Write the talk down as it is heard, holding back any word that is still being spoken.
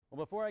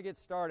Well, before I get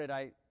started,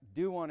 I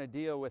do want to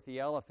deal with the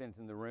elephant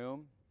in the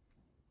room.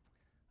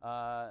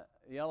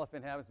 The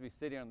elephant happens to be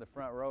sitting on the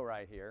front row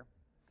right here.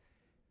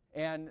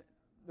 And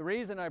the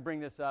reason I bring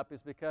this up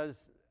is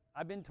because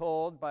I've been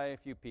told by a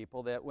few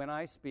people that when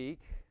I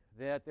speak,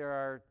 that there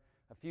are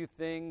a few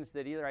things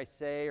that either I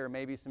say or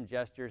maybe some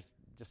gestures,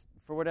 just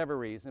for whatever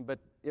reason, but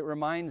it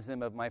reminds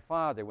them of my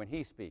father when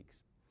he speaks.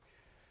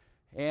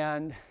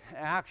 And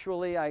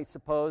actually, I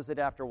suppose that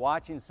after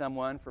watching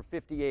someone for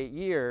 58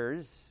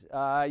 years,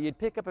 you'd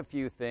pick up a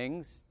few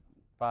things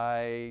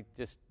by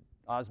just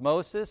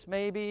osmosis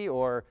maybe,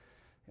 or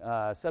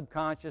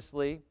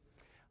subconsciously.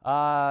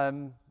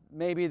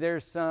 Maybe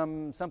there's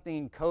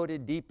something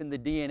coded deep in the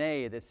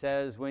DNA that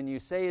says, when you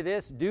say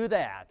this, do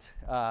that.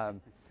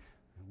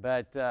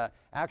 But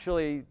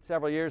actually,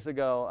 several years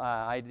ago,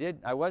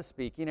 I was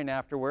speaking, and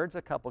afterwards,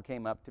 a couple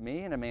came up to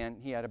me, and a man,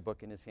 he had a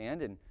book in his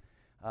hand,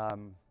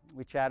 and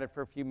we chatted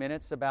for a few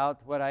minutes about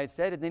what I had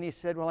said, and then he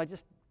said, well, I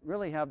just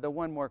really have the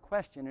one more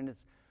question, and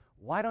it's,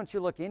 why don't you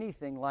look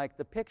anything like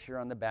the picture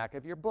on the back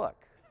of your book?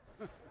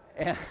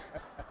 And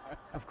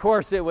of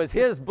course, it was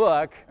his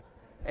book,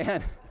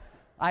 and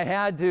I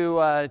had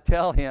to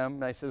tell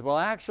him, I said, well,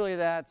 actually,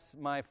 that's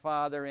my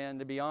father, and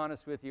to be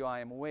honest with you,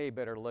 I am way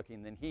better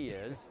looking than he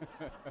is.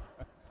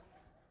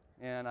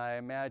 And I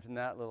imagine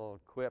that little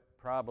quip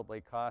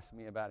probably cost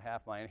me about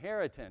half my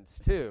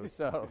inheritance, too,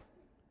 so...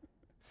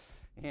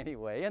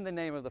 Anyway, in the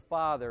name of the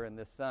Father, and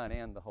the Son,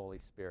 and the Holy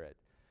Spirit.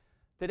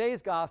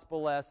 Today's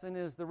gospel lesson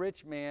is the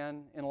rich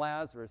man and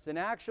Lazarus. And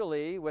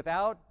actually,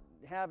 without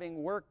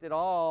having worked at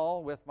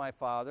all with my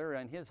father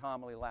and his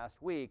homily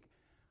last week,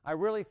 I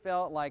really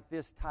felt like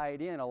this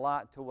tied in a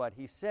lot to what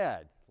he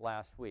said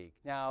last week.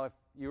 Now, if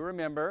you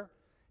remember,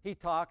 he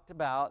talked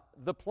about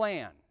the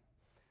plan.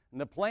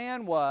 And the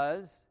plan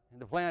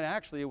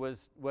actually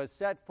was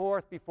set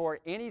forth before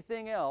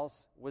anything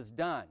else was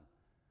done.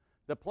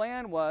 The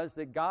plan was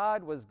that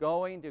God was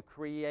going to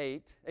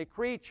create a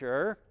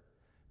creature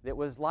that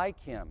was like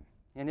him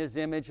in his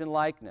image and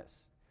likeness.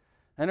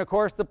 And of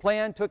course, the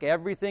plan took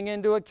everything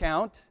into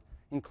account,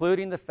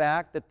 including the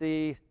fact that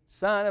the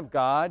Son of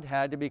God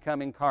had to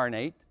become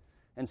incarnate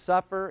and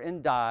suffer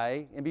and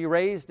die and be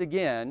raised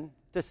again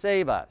to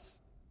save us.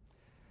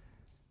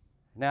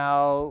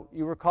 Now,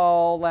 you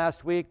recall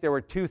last week there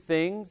were two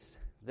things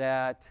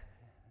that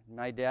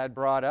my dad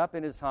brought up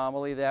in his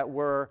homily that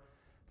were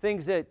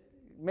things that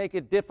make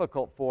it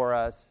difficult for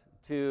us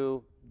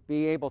to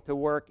be able to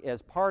work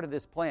as part of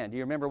this plan. Do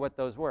you remember what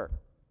those were?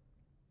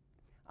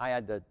 I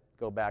had to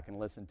go back and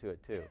listen to it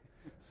too.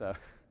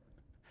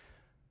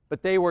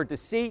 But they were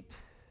deceit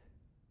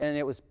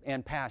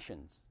and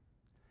passions.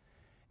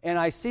 And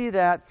I see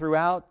that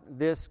throughout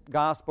this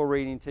gospel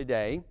reading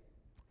today.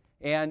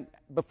 And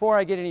before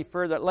I get any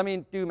further, let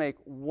me make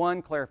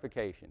one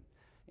clarification.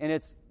 And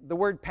it's the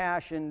word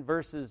passion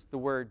versus the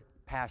word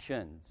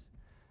passions.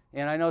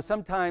 And I know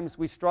sometimes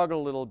we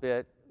struggle a little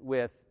bit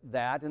with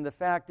that, and the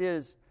fact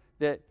is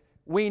that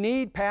we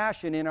need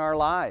passion in our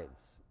lives.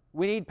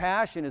 We need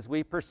passion as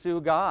we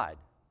pursue God.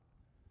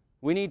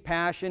 We need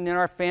passion in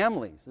our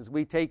families as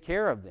we take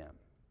care of them.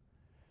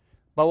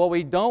 But what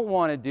we don't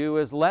want to do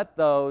is let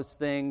those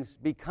things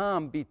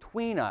become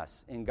between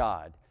us and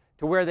God,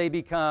 to where they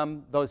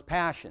become those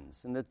passions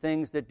and the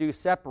things that do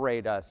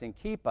separate us and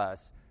keep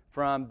us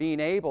from being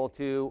able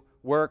to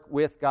work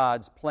with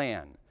God's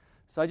plan.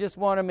 So I just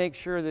want to make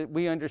sure that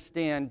we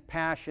understand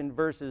passion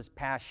versus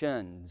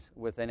passions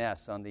with an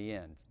S on the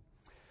end.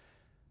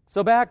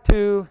 So back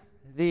to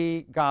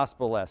the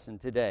gospel lesson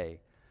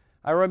today.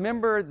 I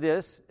remember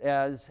this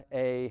as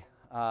a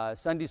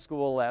Sunday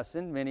school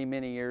lesson many,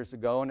 many years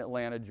ago in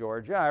Atlanta,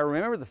 Georgia. I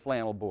remember the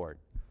flannel board.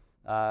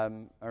 I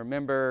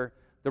remember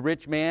the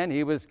rich man.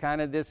 He was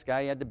kind of this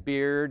guy. He had the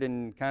beard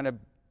and kind of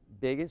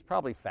big. He's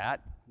probably fat,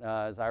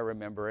 as I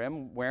remember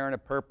him, wearing a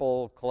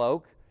purple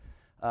cloak.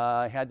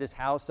 Had this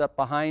house up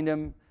behind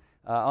him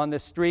on the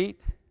street.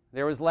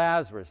 There was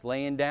Lazarus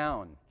laying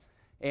down.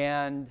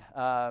 And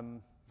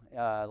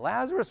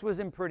Lazarus was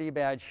in pretty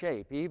bad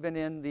shape, even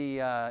in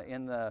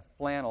the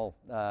flannel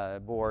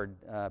board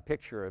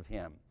picture of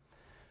him.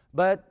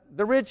 But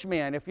the rich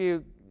man, if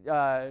you,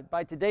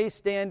 by today's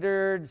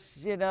standards,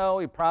 you know,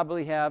 he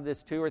probably have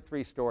this 2 or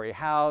 3 story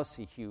house,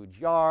 a huge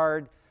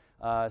yard,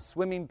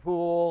 swimming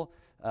pool,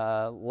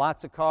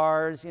 lots of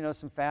cars, you know,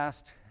 some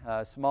fast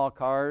small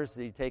cars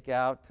that you take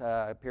out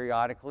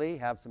periodically,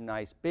 have some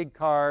nice big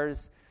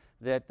cars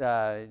that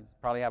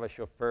probably have a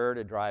chauffeur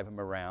to drive him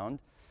around.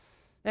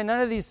 And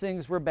none of these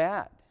things were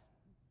bad,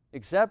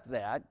 except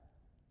that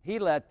he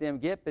let them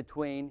get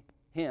between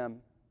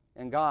him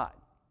and God.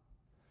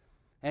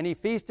 And he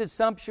feasted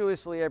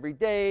sumptuously every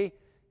day,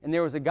 and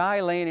there was a guy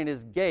laying in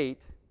his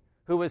gate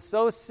who was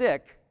so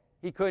sick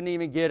he couldn't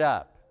even get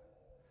up.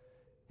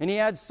 And he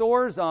had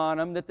sores on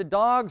him that the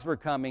dogs were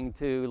coming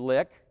to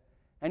lick,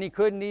 and he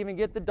couldn't even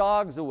get the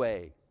dogs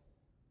away.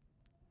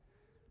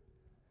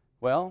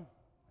 Well,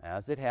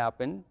 as it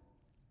happened,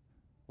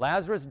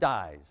 Lazarus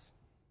dies.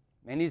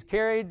 And he's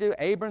carried to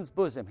Abram's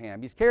bosom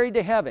ham. He's carried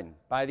to heaven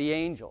by the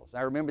angels.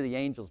 I remember the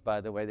angels, by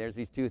the way. There's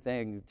these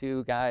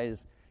two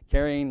guys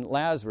carrying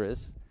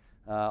Lazarus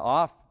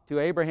off to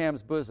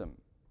Abraham's bosom.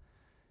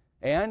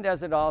 And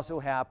as it also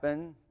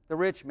happened, the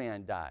rich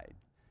man died.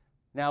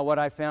 Now, what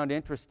I found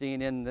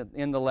interesting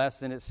in the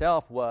lesson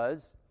itself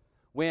was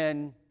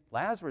when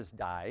Lazarus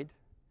died,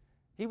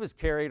 he was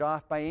carried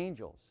off by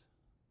angels.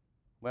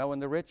 Well, when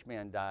the rich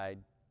man died,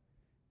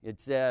 it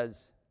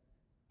says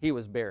he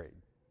was buried.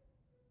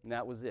 And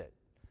that was it.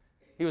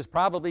 He was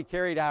probably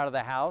carried out of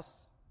the house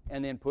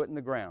and then put in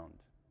the ground.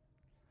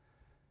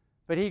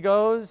 But he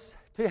goes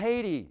to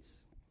Hades,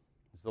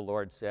 as the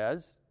Lord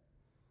says.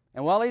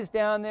 And while he's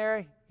down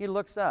there, he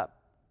looks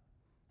up.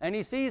 And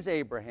he sees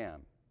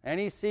Abraham. And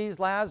he sees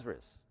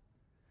Lazarus.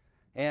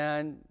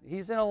 And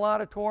he's in a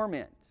lot of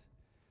torment.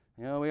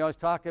 You know, we always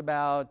talk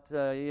about,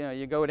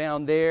 you go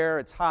down there,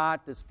 it's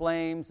hot, there's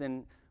flames.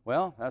 And,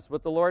 well, that's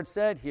what the Lord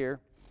said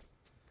here.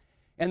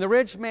 And the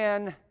rich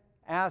man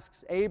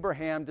asks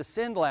Abraham to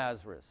send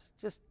Lazarus.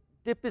 Just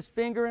dip his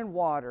finger in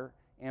water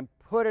and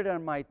put it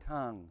on my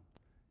tongue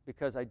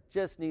because I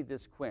just need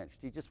this quenched.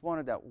 He just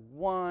wanted that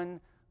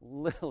one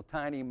little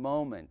tiny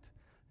moment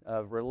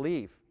of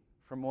relief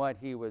from what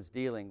he was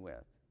dealing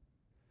with.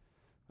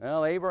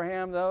 Well,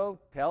 Abraham, though,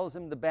 tells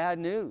him the bad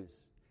news.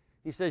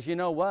 He says, you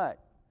know what?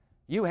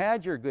 You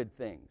had your good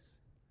things.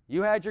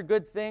 You had your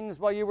good things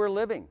while you were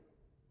living.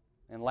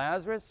 And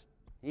Lazarus,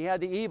 he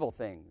had the evil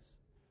things.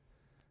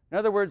 In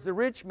other words, the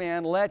rich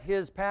man let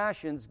his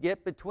passions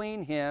get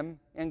between him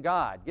and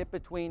God, get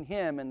between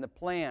him and the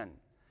plan.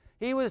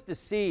 He was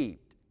deceived.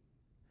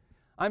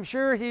 I'm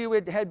sure he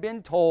had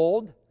been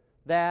told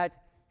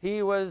that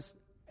he was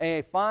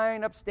a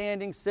fine,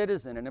 upstanding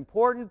citizen, an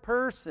important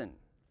person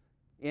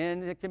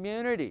in the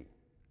community.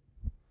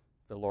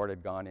 The Lord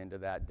had gone into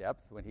that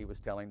depth when he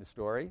was telling the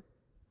story.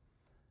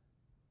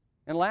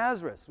 And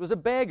Lazarus was a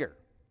beggar.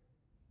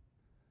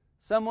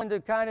 Someone to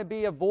kind of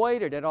be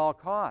avoided at all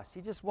costs.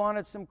 He just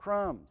wanted some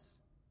crumbs.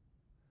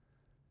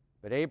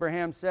 But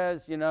Abraham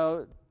says, you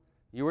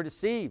were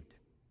deceived.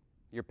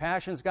 Your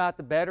passions got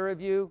the better of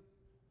you,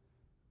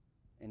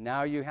 and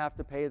now you have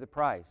to pay the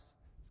price.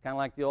 It's kind of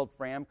like the old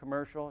Fram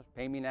commercial,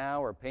 pay me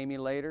now or pay me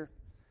later.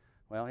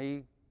 Well,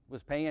 he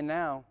was paying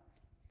now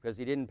because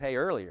he didn't pay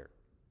earlier.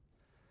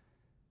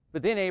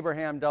 But then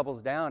Abraham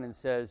doubles down and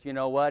says, you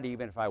know what,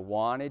 even if I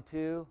wanted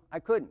to, I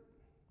couldn't.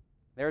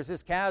 There's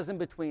this chasm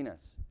between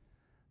us.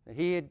 That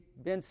he had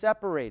been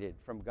separated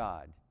from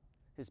God.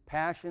 His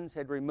passions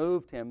had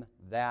removed him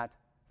that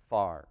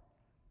far.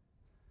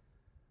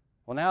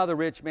 Well, now the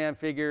rich man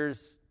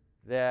figures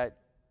that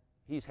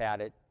he's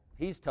had it.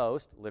 He's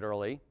toast,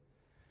 literally.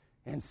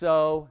 And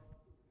so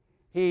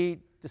he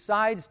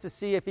decides to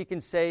see if he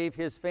can save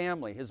his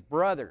family, his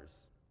brothers.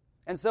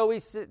 And so he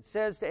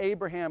says to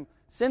Abraham,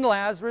 send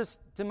Lazarus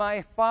to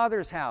my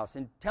father's house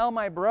and tell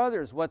my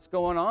brothers what's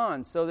going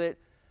on so that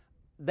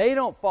they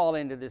don't fall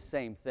into this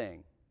same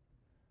thing.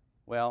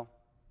 Well,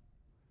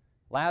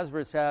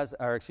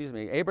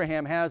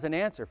 Abraham has an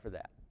answer for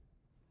that.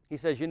 He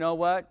says, you know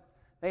what?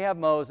 They have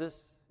Moses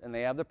and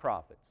they have the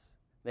prophets.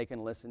 They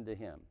can listen to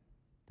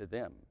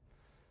them.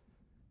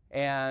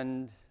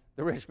 And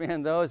the rich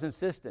man, though, is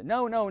insistent.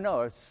 No.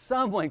 If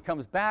someone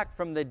comes back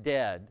from the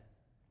dead,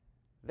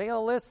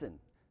 they'll listen.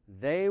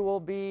 They will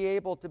be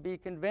able to be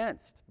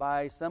convinced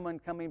by someone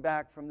coming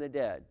back from the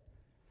dead.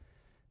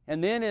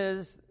 And then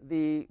is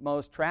the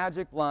most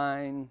tragic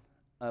line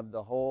of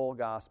the whole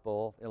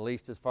gospel, at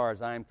least as far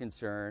as I'm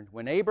concerned,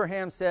 when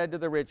Abraham said to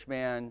the rich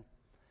man,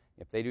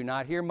 if they do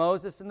not hear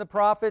Moses and the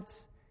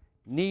prophets,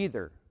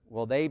 neither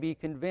will they be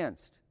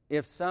convinced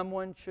if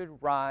someone should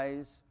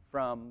rise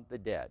from the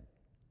dead.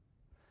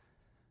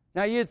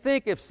 Now, you'd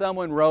think if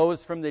someone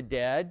rose from the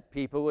dead,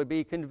 people would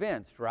be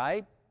convinced,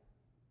 right?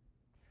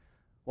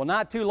 Well,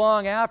 not too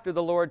long after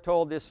the Lord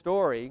told this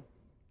story,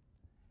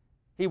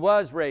 he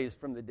was raised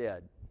from the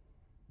dead.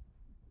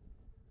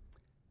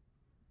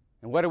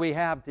 And what do we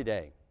have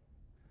today?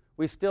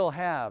 We still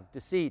have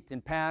deceit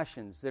and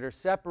passions that are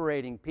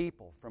separating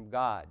people from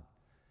God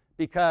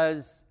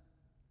because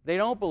they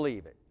don't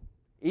believe it.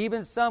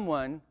 Even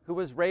someone who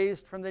was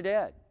raised from the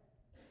dead.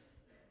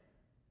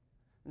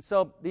 And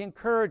so the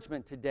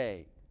encouragement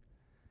today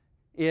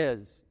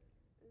is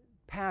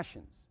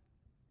passions,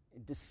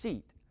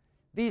 deceit,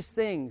 these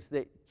things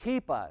that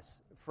keep us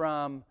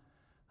from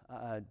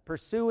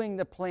pursuing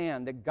the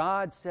plan that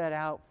God set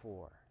out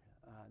for.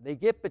 They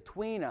get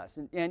between us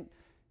and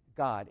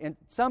God. And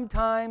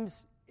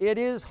sometimes it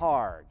is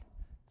hard.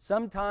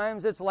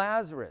 Sometimes it's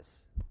Lazarus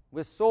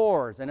with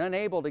sores and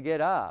unable to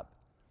get up.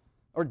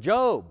 Or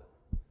Job,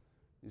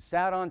 who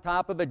sat on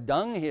top of a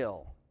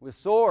dunghill with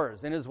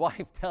sores and his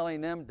wife telling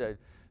them to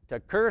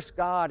curse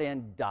God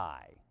and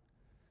die.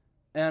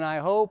 And I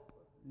hope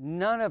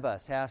none of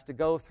us has to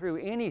go through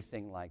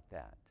anything like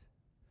that.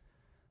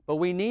 But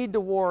we need to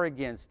war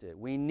against it.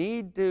 We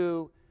need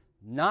to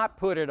not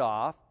put it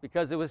off,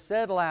 because it was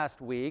said last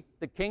week,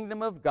 the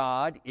kingdom of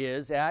God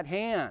is at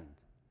hand.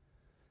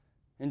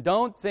 And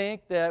don't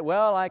think that,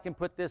 well, I can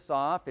put this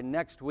off in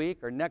next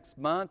week or next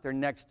month or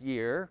next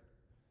year.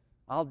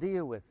 I'll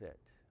deal with it.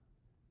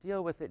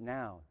 Deal with it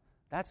now.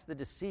 That's the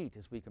deceit,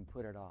 is we can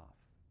put it off.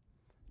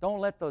 Don't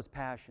let those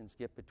passions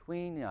get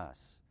between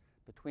us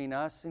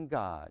and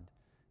God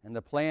and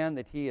the plan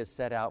that He has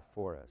set out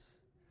for us.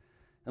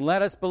 And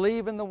let us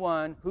believe in the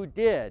one who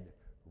did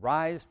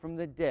rise from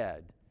the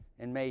dead,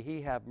 and may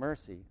He have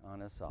mercy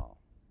on us all.